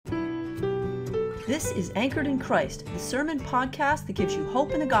This is Anchored in Christ, the sermon podcast that gives you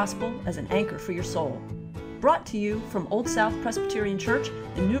hope in the gospel as an anchor for your soul. Brought to you from Old South Presbyterian Church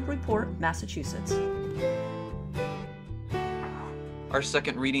in Newburyport, Massachusetts. Our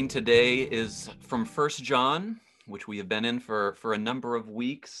second reading today is from 1 John, which we have been in for a number of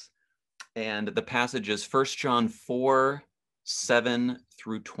weeks. And the passage is 1 John 4, 7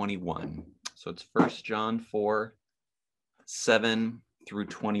 through 21. So it's 1 John 4, 7 through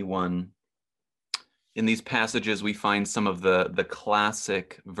 21. In these passages, we find some of the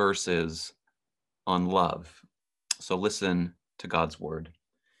classic verses on love. So listen to God's word.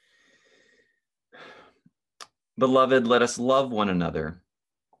 Beloved, let us love one another,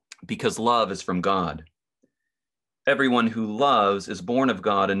 because love is from God. Everyone who loves is born of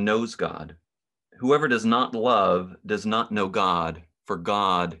God and knows God. Whoever does not love does not know God, for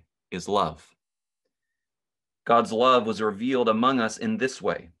God is love. God's love was revealed among us in this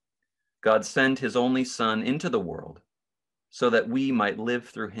way. God sent his only Son into the world so that we might live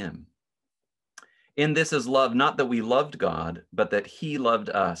through him. In this is love, not that we loved God, but that he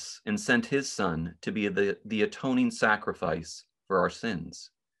loved us and sent his Son to be the atoning sacrifice for our sins.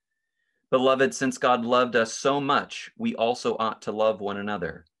 Beloved, since God loved us so much, we also ought to love one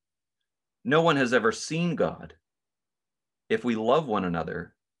another. No one has ever seen God. If we love one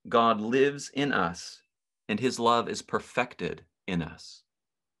another, God lives in us, and his love is perfected in us.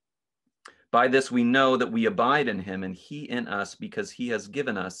 By this we know that we abide in him and he in us, because he has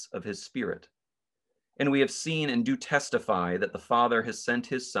given us of his Spirit. And we have seen and do testify that the Father has sent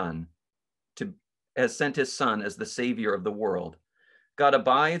his Son as the Savior of the world. God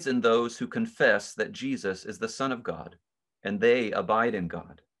abides in those who confess that Jesus is the Son of God, and they abide in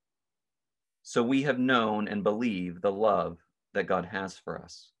God. So we have known and believe the love that God has for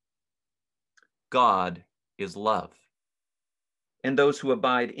us. God is love. And those who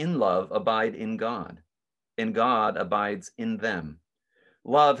abide in love abide in God, and God abides in them.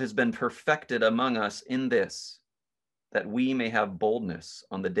 Love has been perfected among us in this, that we may have boldness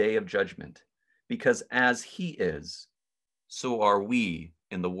on the day of judgment, because as he is, so are we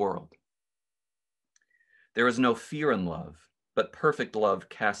in the world. There is no fear in love, but perfect love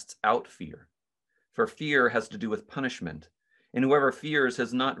casts out fear. For fear has to do with punishment, and whoever fears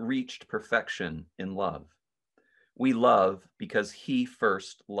has not reached perfection in love. We love because he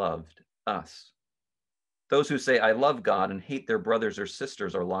first loved us. Those who say, I love God, and hate their brothers or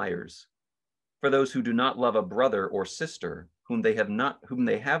sisters are liars. For those who do not love a brother or sister whom they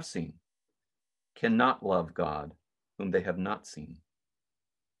have seen, cannot love God whom they have not seen.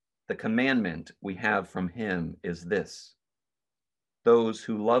 The commandment we have from him is this: those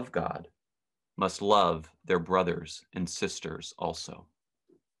who love God must love their brothers and sisters also.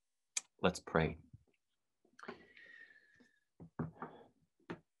 Let's pray.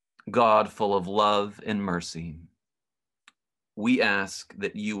 God, full of love and mercy, we ask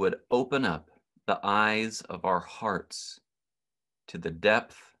that you would open up the eyes of our hearts to the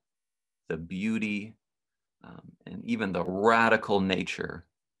depth, the beauty, and even the radical nature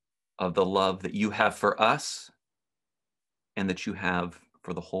of the love that you have for us and that you have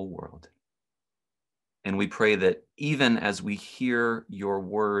for the whole world. And we pray that even as we hear your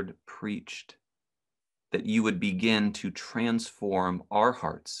word preached, that you would begin to transform our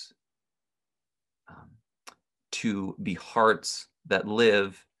hearts to be hearts that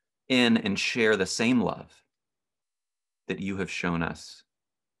live in and share the same love that you have shown us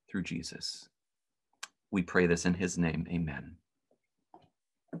through Jesus. We pray this in his name, amen.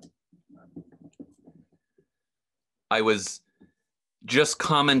 I was just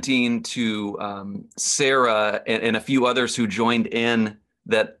commenting to Sarah and a few others who joined in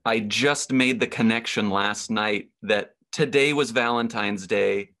that I just made the connection last night that today was Valentine's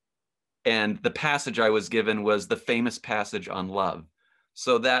Day, and the passage I was given was the famous passage on love.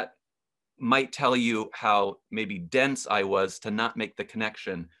 So that might tell you how maybe dense I was to not make the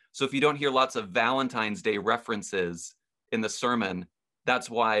connection. So if you don't hear lots of Valentine's Day references in the sermon, that's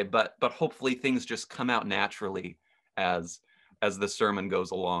why, but hopefully things just come out naturally as the sermon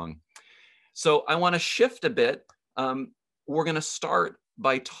goes along. So I want to shift a bit. We're going to start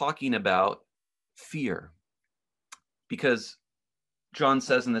by talking about fear, because John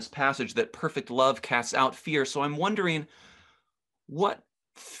says in this passage that perfect love casts out fear. So I'm wondering, what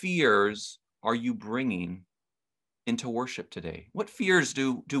fears are you bringing into worship today? What fears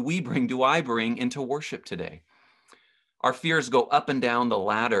do I bring into worship today? Our fears go up and down the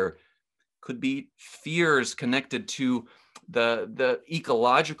ladder. Could be fears connected to the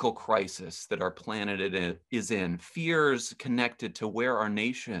ecological crisis that our planet is in, fears connected to where our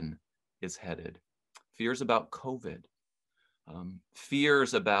nation is headed, fears about COVID,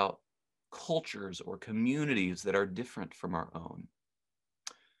 fears about cultures or communities that are different from our own.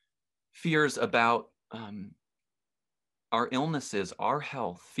 Fears about our illnesses, our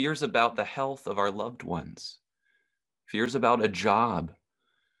health, fears about the health of our loved ones, fears about a job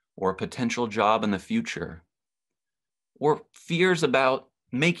or a potential job in the future, or fears about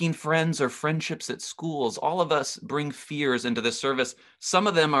making friends or friendships at schools. All of us bring fears into the service. Some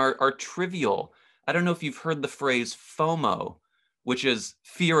of them are trivial. I don't know if you've heard the phrase FOMO, which is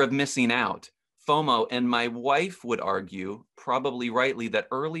fear of missing out. FOMO, and my wife would argue, probably rightly, that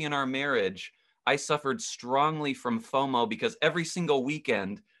early in our marriage, I suffered strongly from FOMO because every single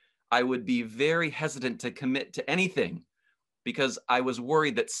weekend I would be very hesitant to commit to anything because I was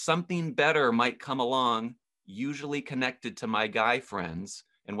worried that something better might come along, usually connected to my guy friends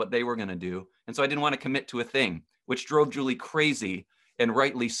and what they were going to do. And so I didn't want to commit to a thing, which drove Julie crazy, and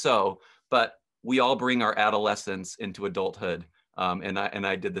rightly so. But we all bring our adolescence into adulthood. And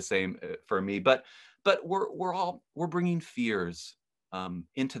I did the same for me. But we're bringing fears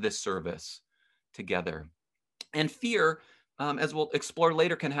into this service together. And fear, as we'll explore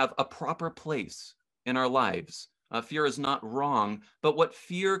later, can have a proper place in our lives. Fear is not wrong, but what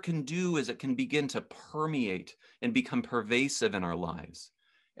fear can do is it can begin to permeate and become pervasive in our lives.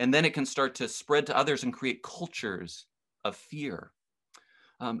 And then it can start to spread to others and create cultures of fear.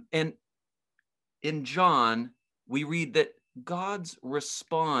 And in John, we read that God's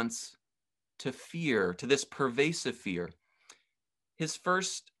response to fear, to this pervasive fear, his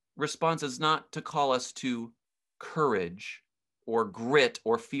first response is not to call us to courage or grit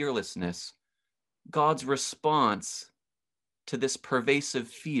or fearlessness. God's response to this pervasive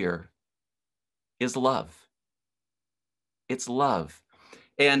fear is love. It's love.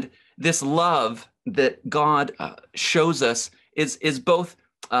 And this love that God shows us is both,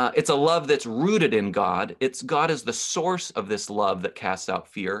 it's a love that's rooted in God. God is the source of this love that casts out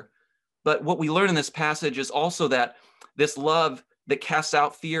fear. But what we learn in this passage is also that this love that casts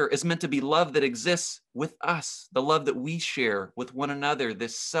out fear is meant to be love that exists with us, the love that we share with one another,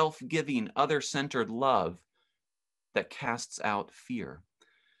 this self-giving, other-centered love that casts out fear.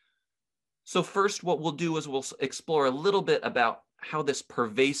 So first, what we'll do is we'll explore a little bit about how this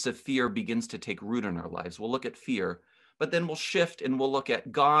pervasive fear begins to take root in our lives. We'll look at fear, but then we'll shift and we'll look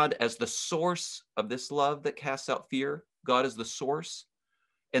at God as the source of this love that casts out fear. God is the source,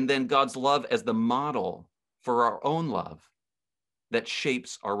 and then God's love as the model for our own love that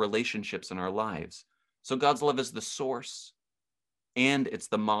shapes our relationships in our lives. So God's love is the source, and it's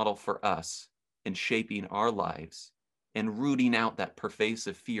the model for us in shaping our lives and rooting out that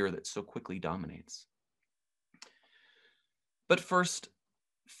pervasive fear that so quickly dominates. But first,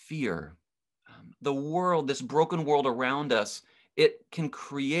 fear. The world, this broken world around us, it can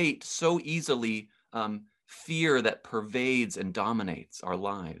create so easily fear that pervades and dominates our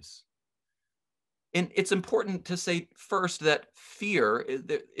lives. And it's important to say first that fear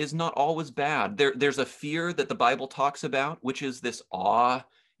is not always bad. There's a fear that the Bible talks about, which is this awe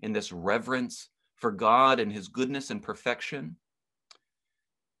and this reverence for God and his goodness and perfection.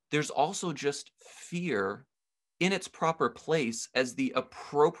 There's also just fear in its proper place as the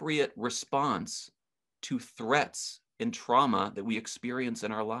appropriate response to threats and trauma that we experience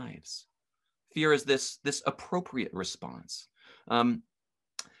in our lives. Fear is this appropriate response.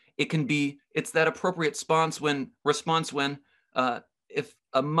 It's that appropriate response when if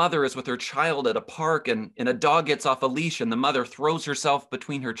a mother is with her child at a park and a dog gets off a leash and the mother throws herself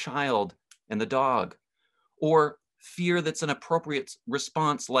between her child and the dog, or fear that's an appropriate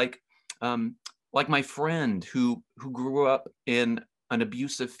response like my friend who grew up in an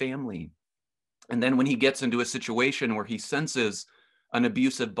abusive family. And then when he gets into a situation where he senses an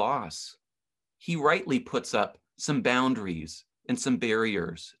abusive boss, he rightly puts up some boundaries and some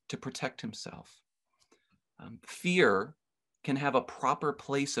barriers to protect himself. Fear can have a proper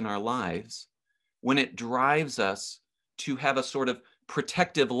place in our lives when it drives us to have a sort of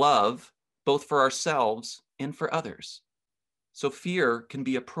protective love, both for ourselves and for others. So fear can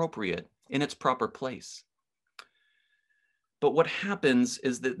be appropriate in its proper place. But what happens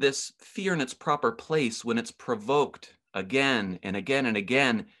is that this fear in its proper place, when it's provoked again and again and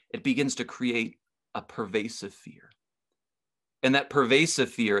again, it begins to create a pervasive fear. And that pervasive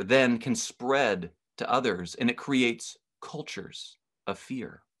fear then can spread to others, and it creates cultures of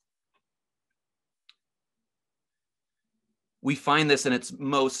fear. We find this in its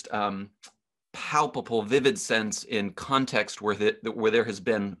most palpable, vivid sense in context where there has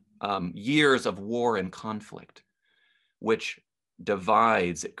been years of war and conflict, which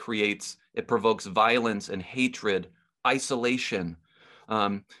divides, it provokes violence and hatred, isolation.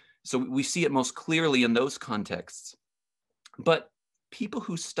 So we see it most clearly in those contexts. But people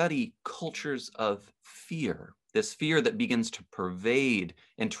who study cultures of fear, this fear that begins to pervade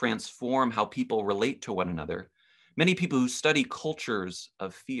and transform how people relate to one another, many people who study cultures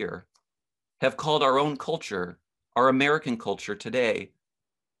of fear have called our own culture, our American culture today,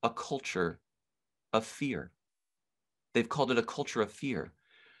 a culture of fear. They've called it a culture of fear.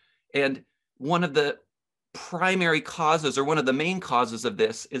 And one of the primary causes, or one of the main causes of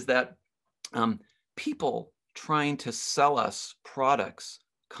this, is that people trying to sell us products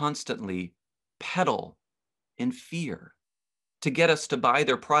constantly peddle in fear to get us to buy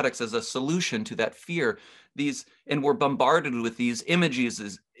their products as a solution to that fear. And we're bombarded with these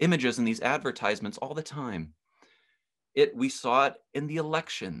images and these advertisements all the time. We saw it in the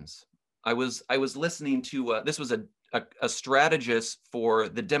elections. I was listening to this was a strategist for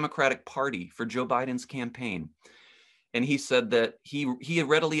the Democratic Party for Joe Biden's campaign. And he said that he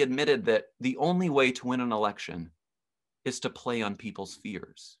readily admitted that the only way to win an election is to play on people's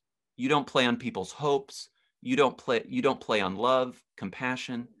fears. You don't play on people's hopes. You don't play on love,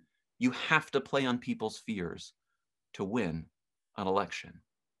 compassion. You have to play on people's fears to win an election.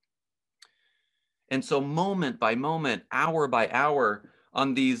 And so moment by moment, hour by hour,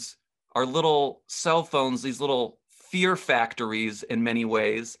 on our little cell phones, these little fear factories in many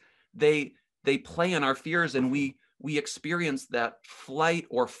ways, they play on our fears, and we experience that flight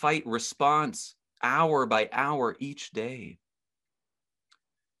or fight response hour by hour each day.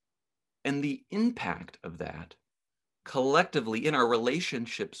 And the impact of that collectively in our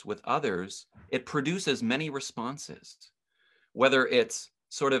relationships with others, it produces many responses, whether it's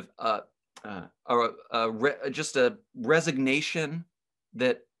sort of just a resignation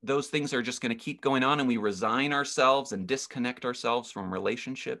that those things are just going to keep going on, and we resign ourselves and disconnect ourselves from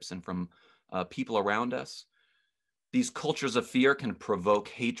relationships and from people around us. These cultures of fear can provoke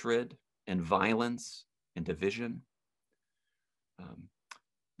hatred and violence and division.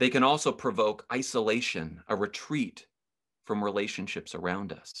 They can also provoke isolation, a retreat from relationships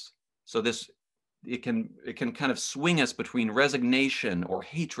around us. So it can kind of swing us between resignation or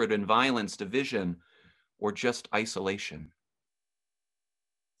hatred and violence, division, or just isolation.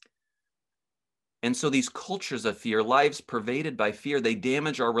 And so these cultures of fear, lives pervaded by fear, they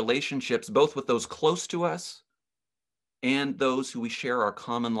damage our relationships, both with those close to us and those who we share our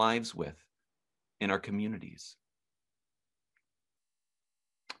common lives with in our communities.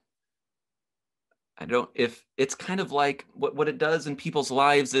 If it's kind of like what it does in people's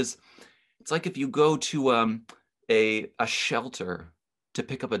lives is, it's like if you go to a shelter to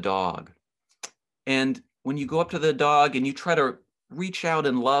pick up a dog, and when you go up to the dog and you try to reach out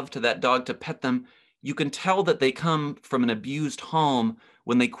in love to that dog to pet them, you can tell that they come from an abused home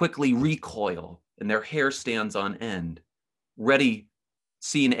when they quickly recoil and their hair stands on end, ready,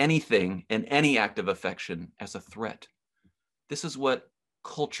 seeing anything and any act of affection as a threat. This is what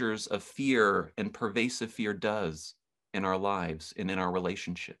cultures of fear and pervasive fear does in our lives and in our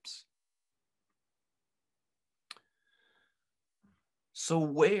relationships. So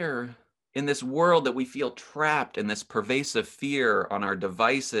where in this world that we feel trapped in this pervasive fear on our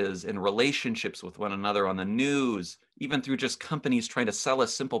devices, in relationships with one another, on the news, even through just companies trying to sell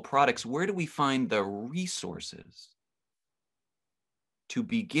us simple products, where do we find the resources to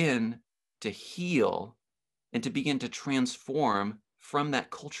begin to heal and to begin to transform from that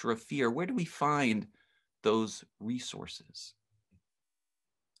culture of fear? Where do we find those resources?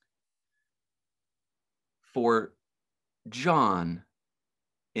 For John,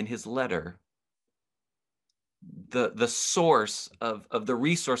 in his letter, the source of the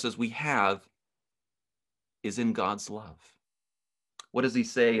resources we have is in God's love. What does he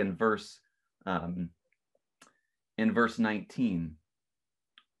say in verse 19?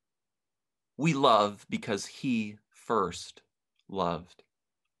 We love because he first loved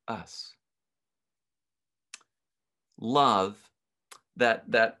us. Love, that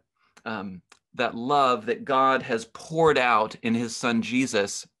love that God has poured out in his son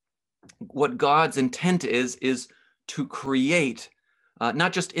Jesus. What God's intent is to create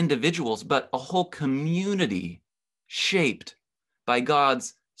not just individuals, but a whole community shaped by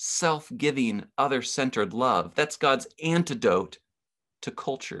God's self-giving, other-centered love. That's God's antidote to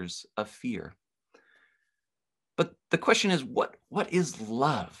cultures of fear. But the question is, what is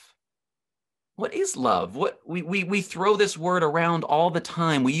love? What is love? We throw this word around all the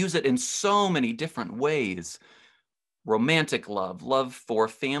time. We use it in so many different ways. Romantic love, love for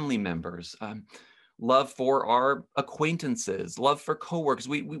family members, love for our acquaintances, love for coworkers.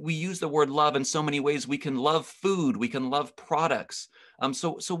 We use the word love in so many ways. We can love food, we can love products.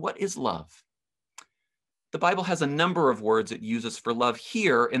 So what is love? The Bible has a number of words it uses for love.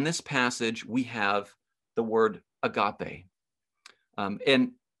 Here in this passage, we have the word agape.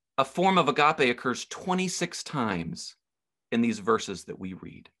 And a form of agape occurs 26 times in these verses that we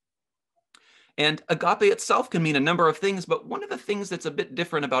read. And agape itself can mean a number of things, but one of the things that's a bit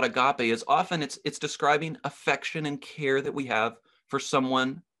different about agape is often it's describing affection and care that we have for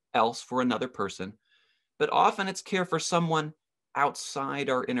someone else, for another person. But often it's care for someone outside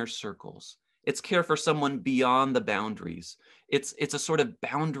our inner circles. It's care for someone beyond the boundaries. It's a sort of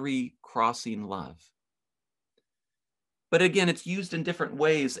boundary crossing love. But again, it's used in different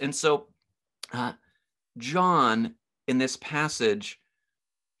ways. And so John, in this passage,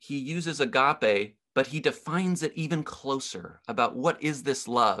 he uses agape, but he defines it even closer about what is this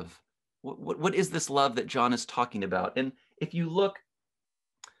love? What is this love that John is talking about? And if you look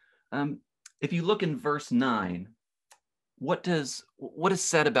in verse 9, what is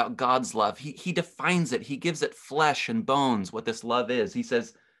said about God's love? He defines it. He gives it flesh and bones, what this love is. He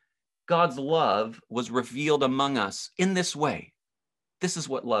says, God's love was revealed among us in this way. This is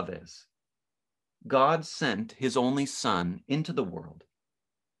what love is. God sent his only Son into the world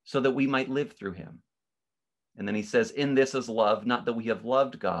so that we might live through him. And then he says, in this is love, not that we have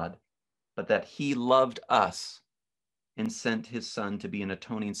loved God, but that he loved us and sent his Son to be an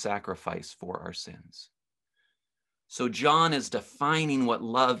atoning sacrifice for our sins. So John is defining what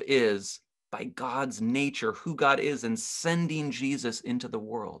love is by God's nature, who God is, and sending Jesus into the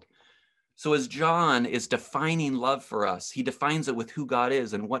world. So as John is defining love for us, he defines it with who God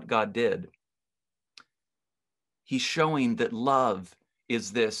is and what God did. He's showing that love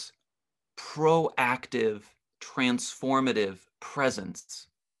is this proactive, transformative presence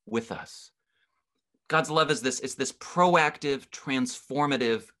with us. God's love is it's this proactive,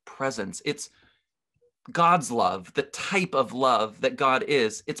 transformative presence. It's God's love, the type of love that God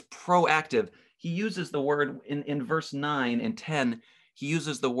is. It's proactive. He uses the word in verse 9 and 10, he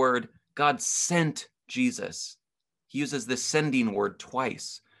uses the word God sent Jesus. He uses this sending word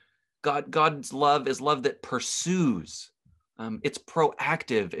twice. God's love is love that pursues. It's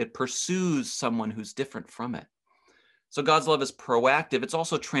proactive. It pursues someone who's different from it. So God's love is proactive. It's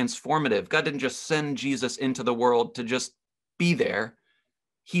also transformative. God didn't just send Jesus into the world to just be there.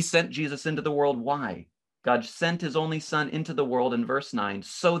 He sent Jesus into the world. Why? God sent his only Son into the world in verse 9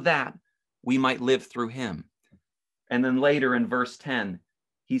 so that we might live through him. And then later in verse 10,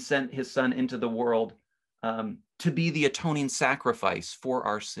 he sent his Son into the world to be the atoning sacrifice for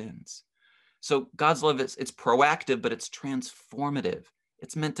our sins. So God's love, it's proactive, but it's transformative.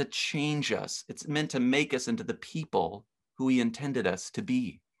 It's meant to change us. It's meant to make us into the people who he intended us to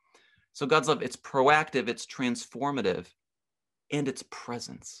be. So God's love, it's proactive, it's transformative, and it's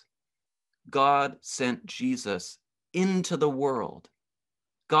presence. God sent Jesus into the world.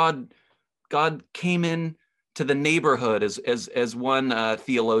 God came in to the neighborhood, as one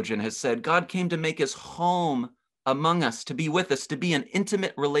theologian has said. God came to make his home among us, to be with us, to be an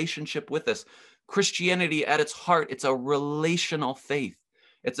intimate relationship with us. Christianity at its heart, it's a relational faith.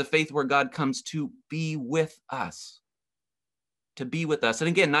 It's a faith where God comes to be with us. To be with us. And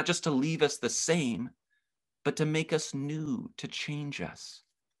again, not just to leave us the same, but to make us new, to change us.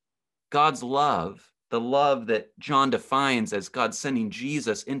 God's love, the love that John defines as God sending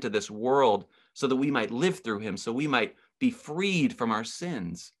Jesus into this world so that we might live through him, so we might be freed from our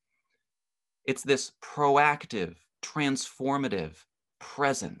sins. It's this proactive, transformative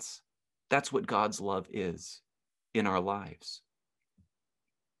presence. That's what God's love is in our lives.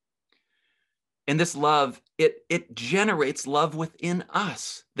 And this love, it generates love within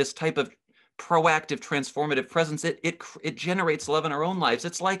us. This type of proactive, transformative presence, it generates love in our own lives.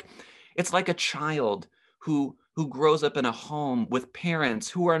 It's like a child who grows up in a home with parents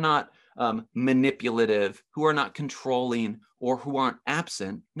who are not manipulative, who are not controlling, or who aren't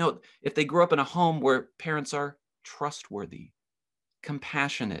absent. No, if they grow up in a home where parents are trustworthy,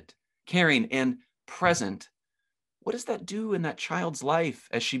 compassionate, caring, and present, what does that do in that child's life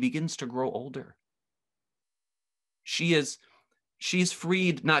as she begins to grow older? She's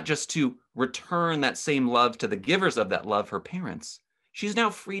freed not just to return that same love to the givers of that love, her parents. She's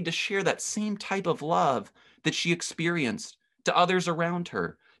now freed to share that same type of love that she experienced to others around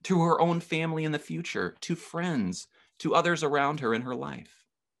her, to her own family in the future, to friends, to others around her in her life.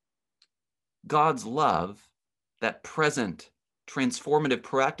 God's love, that present, transformative,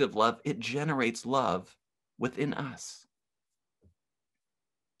 proactive love, it generates love within us.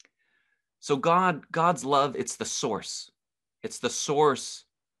 So God's love, it's the source. It's the source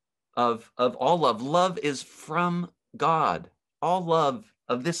of all love. Love is from God. All love,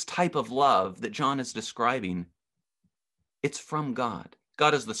 of this type of love that John is describing, it's from God.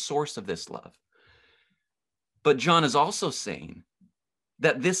 God is the source of this love. But John is also saying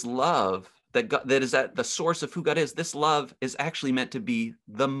that this love that is at the source of who God is, this love is actually meant to be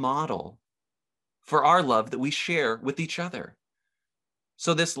the model for our love that we share with each other.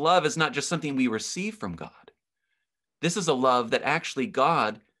 So this love is not just something we receive from God. This is a love that actually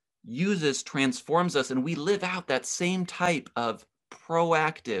God uses, transforms us, and we live out that same type of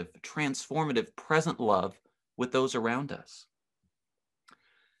proactive, transformative, present love with those around us.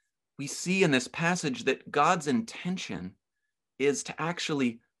 We see in this passage that God's intention is to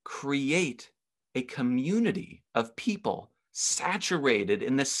actually create a community of people saturated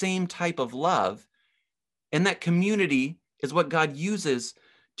in the same type of love. And that community is what God uses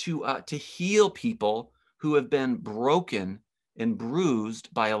to heal people who have been broken and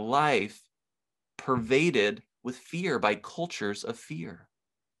bruised by a life pervaded with fear, by cultures of fear.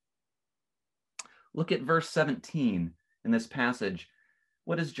 Look at verse 17 in this passage.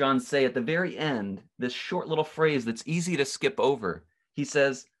 What does John say at the very end? This short little phrase that's easy to skip over. He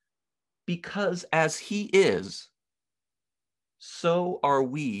says, because as he is, so are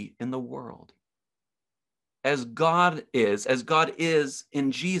we in the world. As God is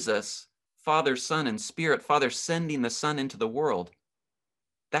in Jesus, Father, Son, and Spirit, Father sending the Son into the world,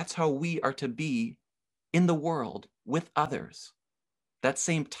 that's how we are to be in the world with others. That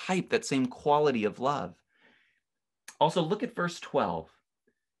same type, that same quality of love. Also, look at verse 12.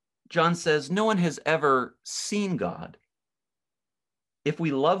 John says, no one has ever seen God. If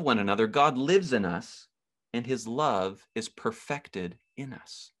we love one another, God lives in us, and his love is perfected in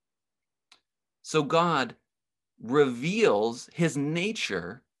us. So God reveals his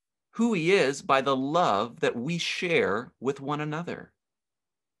nature, who he is, by the love that we share with one another.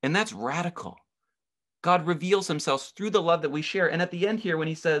 And that's radical. God reveals himself through the love that we share. And at the end here, when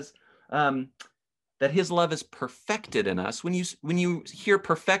he says that his love is perfected in us, when you hear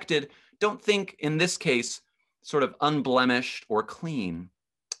perfected, don't think in this case sort of unblemished or clean.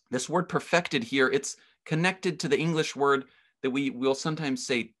 This word perfected here, it's connected to the English word that we will sometimes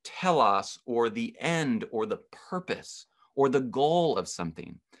say telos, or the end, or the purpose, or the goal of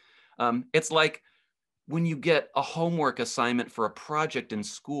something. It's like when you get a homework assignment for a project in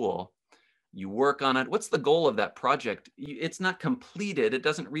school, you work on it. What's the goal of that project? It's not completed. It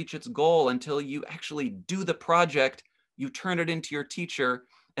doesn't reach its goal until you actually do the project, you turn it into your teacher,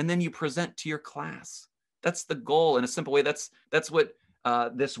 and then you present to your class. That's the goal in a simple way. That's what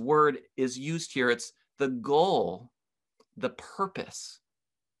this word is used here. It's the goal, the purpose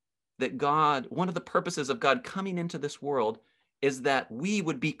that God, one of the purposes of God coming into this world is that we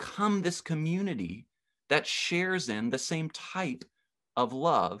would become this community that shares in the same type of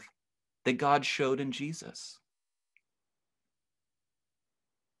love that God showed in Jesus.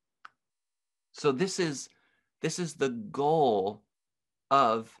 So this is the goal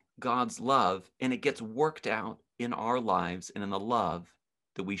of God's love, and it gets worked out in our lives and in the love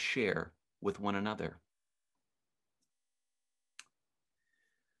that we share with one another.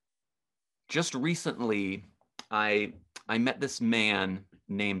 Just recently, I met this man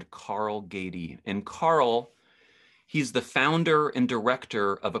named Carl Gady, and Carl, he's the founder and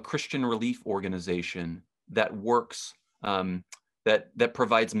director of a Christian relief organization that works, that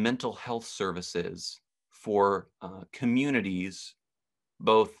provides mental health services for communities,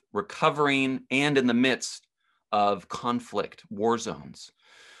 both recovering and in the midst of conflict, war zones.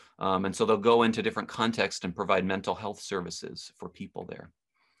 And so they'll go into different contexts and provide mental health services for people there.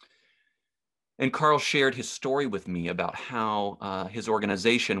 And Carl shared his story with me about how his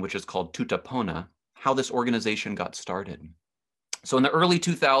organization, which is called Tutapona, how this organization got started. So in the early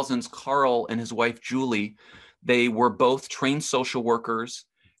 2000s, Carl and his wife, Julie, they were both trained social workers,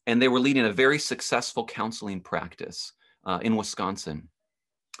 and they were leading a very successful counseling practice in Wisconsin.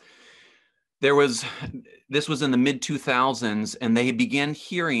 This was in the mid-2000s, and they began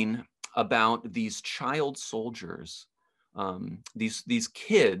hearing about these child soldiers, these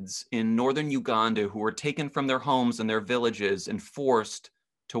kids in northern Uganda who were taken from their homes and their villages and forced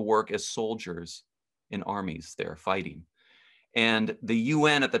to work as soldiers in armies there fighting. And the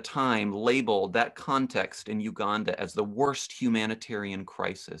UN at the time labeled that context in Uganda as the worst humanitarian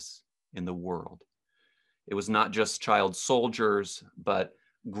crisis in the world. It was not just child soldiers, but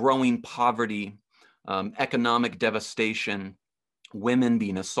growing poverty, economic devastation, women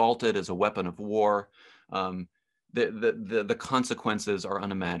being assaulted as a weapon of war. The consequences are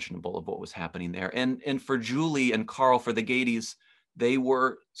unimaginable of what was happening there. And for Julie and Carl, for the Gadys, they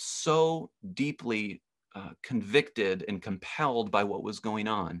were so deeply convicted and compelled by what was going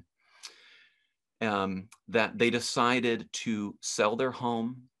on that they decided to sell their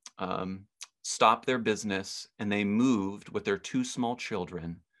home, stop their business, and they moved with their two small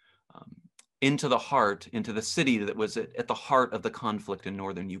children into the city that was at the heart of the conflict in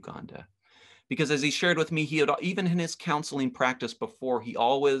northern Uganda. Because as he shared with me, he had, even in his counseling practice before, he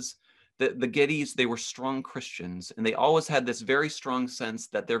always, the Gettys, they were strong Christians, and they always had this very strong sense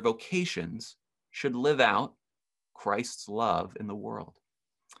that their vocations should live out Christ's love in the world.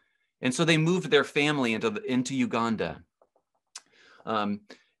 And so they moved their family into Uganda.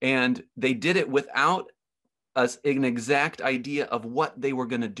 And they did it without an exact idea of what they were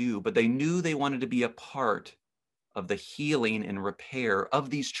going to do, but they knew they wanted to be a part of the healing and repair of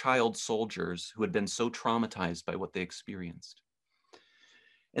these child soldiers who had been so traumatized by what they experienced.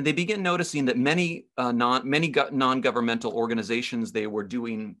 And they began noticing that many non-governmental organizations, they were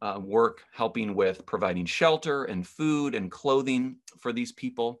doing work helping with providing shelter and food and clothing for these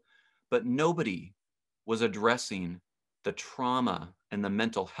people, but nobody was addressing the trauma and the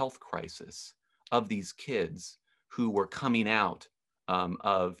mental health crisis of these kids who were coming out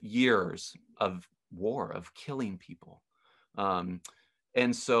of years of war, of killing people.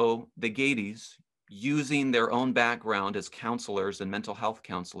 And so the Gettys, using their own background as counselors and mental health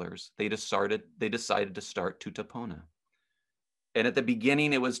counselors, they decided to start Tutapona. And at the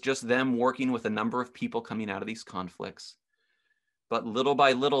beginning, it was just them working with a number of people coming out of these conflicts. But little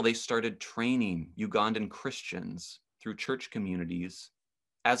by little, they started training Ugandan Christians through church communities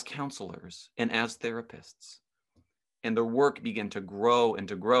as counselors and as therapists. And their work began to grow and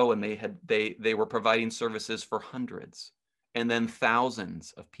to grow, and they were providing services for hundreds and then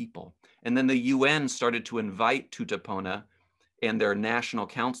thousands of people. And then the UN started to invite Tutapona and their national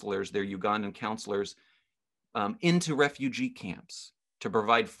counselors, their Ugandan counselors, into refugee camps to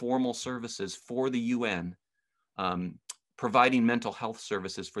provide formal services for the UN, providing mental health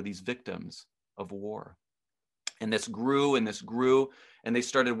services for these victims of war. And this grew and this grew, and they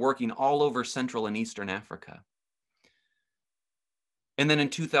started working all over Central and Eastern Africa. And then in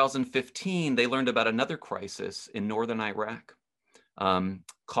 2015, they learned about another crisis in northern Iraq,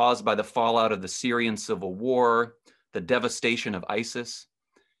 caused by the fallout of the Syrian civil war, the devastation of ISIS.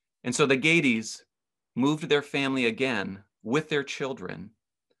 And so the Gettys moved their family again with their children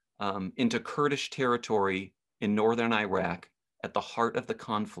into Kurdish territory in northern Iraq at the heart of the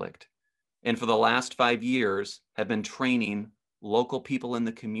conflict. And for the last 5 years have been training local people in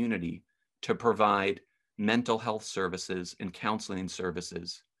the community to provide mental health services and counseling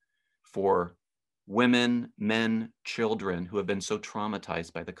services for women, men, children who have been so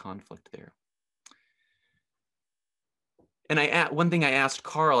traumatized by the conflict there. And one thing I asked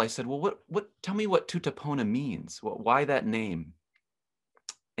Carl, I said, well, tell me what Tutapona means. Why that name?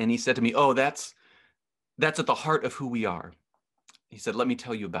 And he said to me, oh, that's at the heart of who we are. He said, let me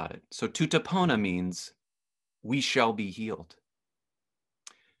tell you about it. So Tutapona means we shall be healed.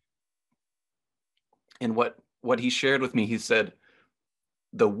 And what he shared with me, he said,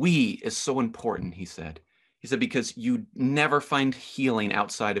 the we is so important, he said. He said, because you never find healing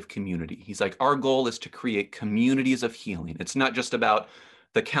outside of community. He's like, our goal is to create communities of healing. It's not just about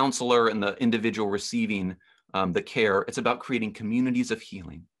the counselor and the individual receiving the care. It's about creating communities of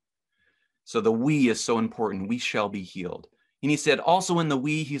healing. So the we is so important. We shall be healed. And he said, also in the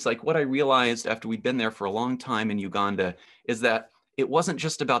we, he's like, what I realized after we'd been there for a long time in Uganda is that it wasn't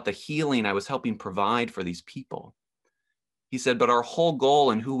just about the healing I was helping provide for these people. He said, but our whole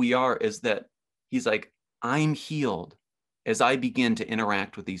goal and who we are is that, he's like, I'm healed as I begin to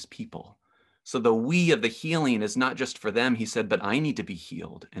interact with these people. So the we of the healing is not just for them, he said, but I need to be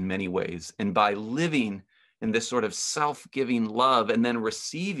healed in many ways. And by living in this sort of self-giving love and then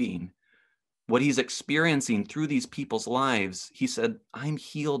receiving what he's experiencing through these people's lives, he said, I'm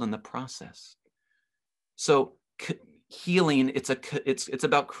healed in the process. So healing, it's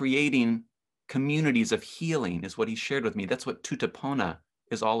about creating communities of healing is what he shared with me. That's what Tutapona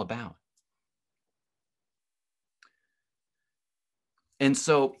is all about. And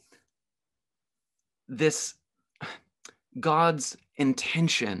so this God's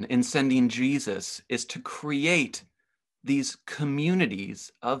intention in sending Jesus is to create these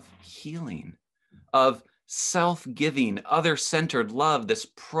communities of healing, of self-giving, other-centered love, this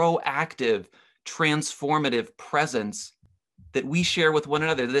proactive, transformative presence that we share with one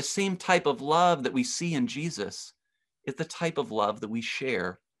another. The same type of love that we see in Jesus is the type of love that we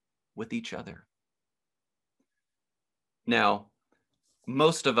share with each other. Now,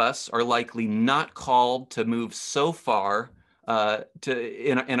 most of us are likely not called to move so far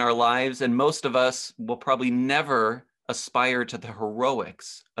in our lives, and most of us will probably never aspire to the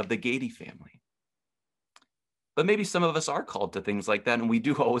heroics of the Getty family. But maybe some of us are called to things like that, and we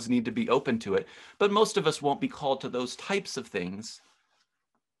do always need to be open to it. But most of us won't be called to those types of things.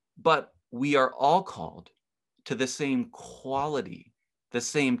 But we are all called to the same quality, the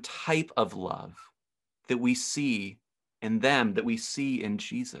same type of love that we see in them, that we see in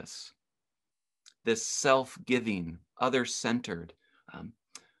Jesus. this self-giving, other-centered,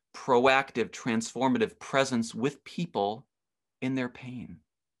 proactive, transformative presence with people in their pain.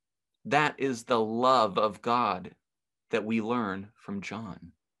 That is the love of God that we learn from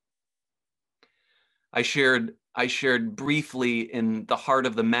John. I shared briefly in the Heart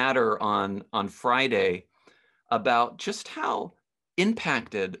of the Matter on Friday about just how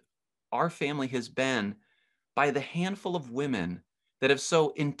impacted our family has been by the handful of women that have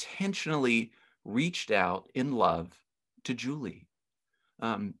so intentionally reached out in love to Julie.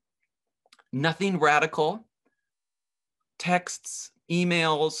 Nothing radical, texts,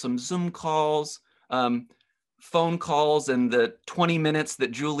 emails, some Zoom calls, phone calls, and the 20 minutes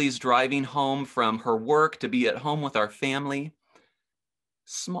that Julie's driving home from her work to be at home with our family.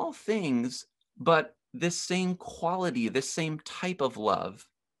 Small things, but this same quality, this same type of love.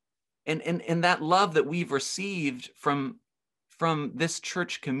 And that love that we've received from this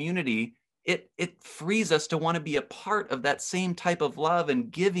church community, it frees us to want to be a part of that same type of love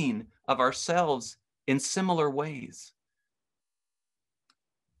and giving of ourselves in similar ways.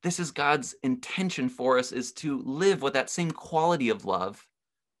 This is God's intention for us, is to live with that same quality of love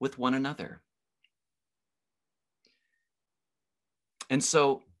with one another. And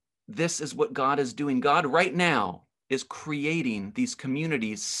so this is what God is doing. God right now is creating these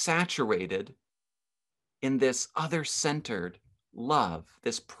communities saturated in this other-centered love,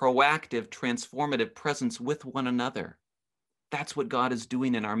 this proactive, transformative presence with one another. That's what God is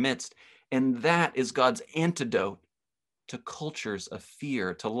doing in our midst. And that is God's antidote to cultures of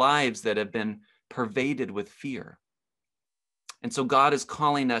fear, to lives that have been pervaded with fear. And so God is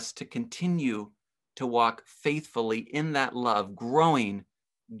calling us to continue to walk faithfully in that love, growing,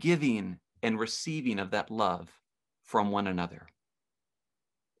 giving, and receiving of that love from one another.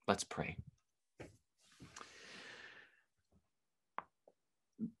 Let's pray.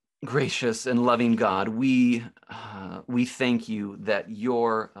 Gracious and loving God, we thank you that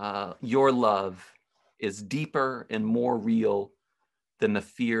your love is deeper and more real than the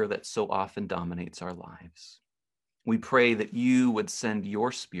fear that so often dominates our lives. We pray that you would send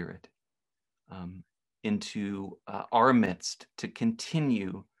your Spirit into our midst to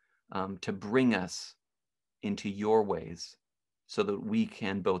continue to bring us into your ways so that we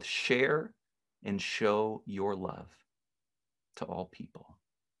can both share and show your love to all people.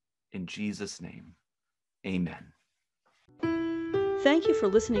 In Jesus' name, amen. Thank you for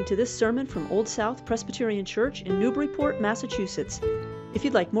listening to this sermon from Old South Presbyterian Church in Newburyport, Massachusetts. If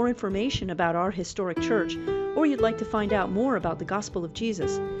you'd like more information about our historic church, or you'd like to find out more about the gospel of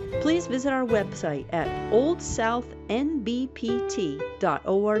Jesus, please visit our website at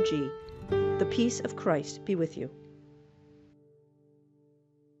oldsouthnbpt.org. The peace of Christ be with you.